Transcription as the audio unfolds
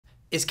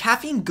Is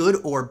caffeine good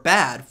or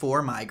bad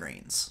for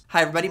migraines? Hi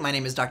everybody, my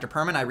name is Dr.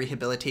 Perman. I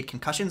rehabilitate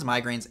concussions,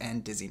 migraines,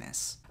 and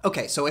dizziness.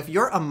 Okay, so if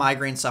you're a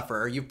migraine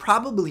sufferer, you've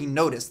probably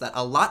noticed that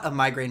a lot of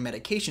migraine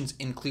medications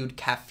include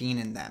caffeine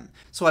in them.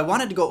 So I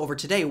wanted to go over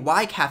today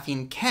why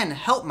caffeine can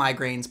help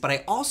migraines, but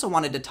I also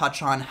wanted to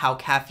touch on how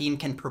caffeine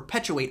can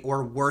perpetuate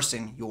or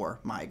worsen your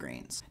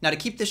migraines. Now to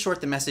keep this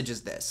short, the message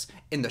is this.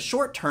 In the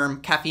short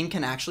term, caffeine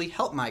can actually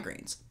help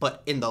migraines,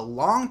 but in the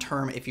long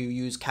term, if you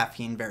use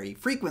caffeine very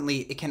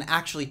frequently, it can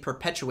actually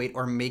perpetuate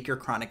or make your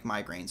chronic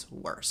migraines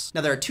worse. Now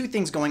there are two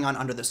things going on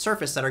under the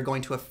surface that are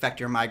going to affect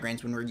your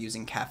migraines when we're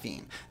using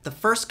caffeine. The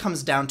first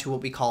comes down to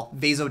what we call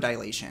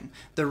vasodilation.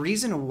 The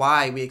reason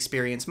why we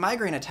experience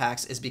migraine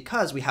attacks is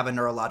because we have a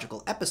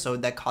neurological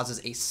episode that causes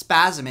a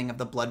spasming of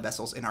the blood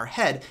vessels in our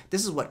head.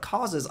 This is what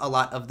causes a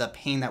lot of the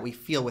pain that we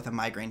feel with a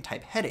migraine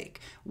type headache.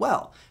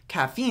 Well,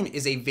 caffeine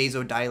is a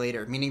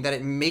vasodilator, meaning that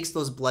it makes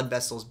those blood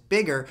vessels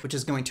bigger, which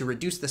is going to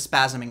reduce the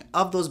spasming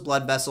of those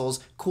blood vessels,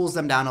 cools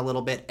them down a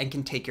little bit, and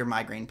can take your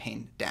migraine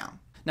pain down.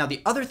 Now,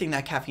 the other thing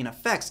that caffeine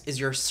affects is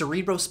your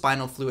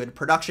cerebrospinal fluid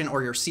production,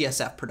 or your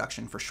CSF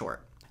production for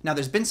short. Now,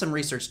 there's been some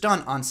research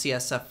done on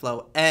CSF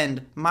flow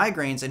and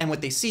migraines, and what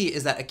they see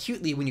is that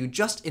acutely, when you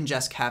just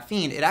ingest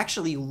caffeine, it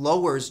actually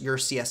lowers your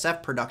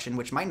CSF production,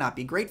 which might not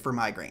be great for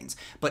migraines.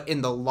 But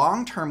in the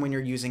long term, when you're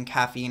using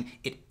caffeine,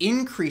 it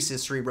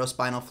increases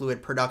cerebrospinal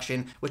fluid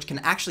production, which can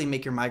actually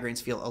make your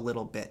migraines feel a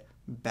little bit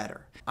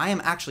better. I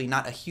am actually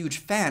not a huge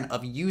fan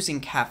of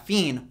using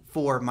caffeine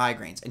for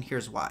migraines, and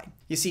here's why.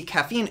 You see,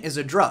 caffeine is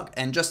a drug,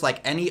 and just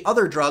like any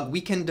other drug,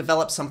 we can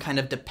develop some kind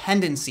of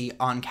dependency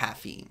on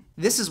caffeine.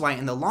 This is why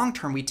in the long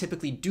term, we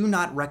typically do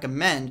not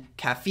recommend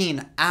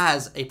caffeine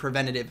as a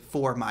preventative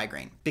for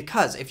migraine.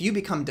 Because if you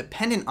become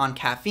dependent on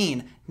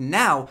caffeine,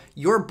 now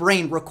your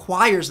brain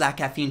requires that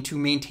caffeine to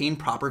maintain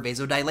proper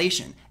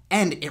vasodilation.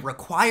 And it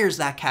requires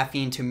that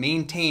caffeine to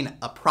maintain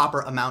a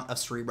proper amount of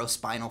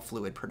cerebrospinal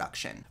fluid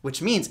production.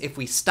 Which means if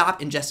we stop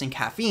ingesting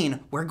caffeine,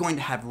 we're going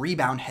to have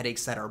rebound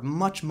headaches that are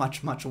much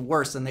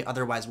worse than they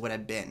otherwise would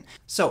have been.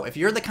 So if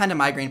you're the kind of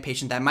migraine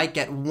patient that might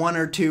get 1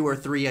 or 2 or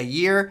 3 a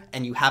year,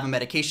 and you have a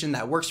medication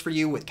that works for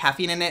you with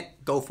caffeine in it,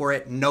 go for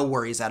it, no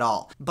worries at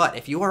all. But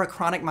if you are a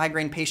chronic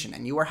migraine patient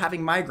and you are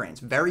having migraines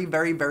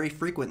very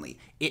frequently,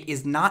 it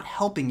is not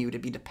helping you to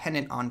be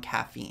dependent on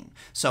caffeine.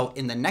 So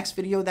in the next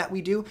video that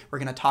we do, we're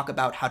gonna talk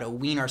about how to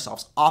wean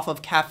ourselves off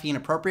of caffeine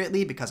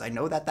appropriately, because I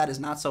know that that is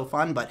not so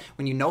fun, but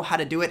when you know how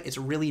to do it, it's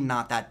really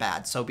not that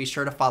bad. So be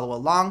sure to follow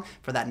along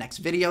for that next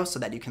video so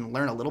that you can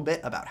learn a little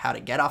bit about how to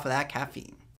get off of that caffeine.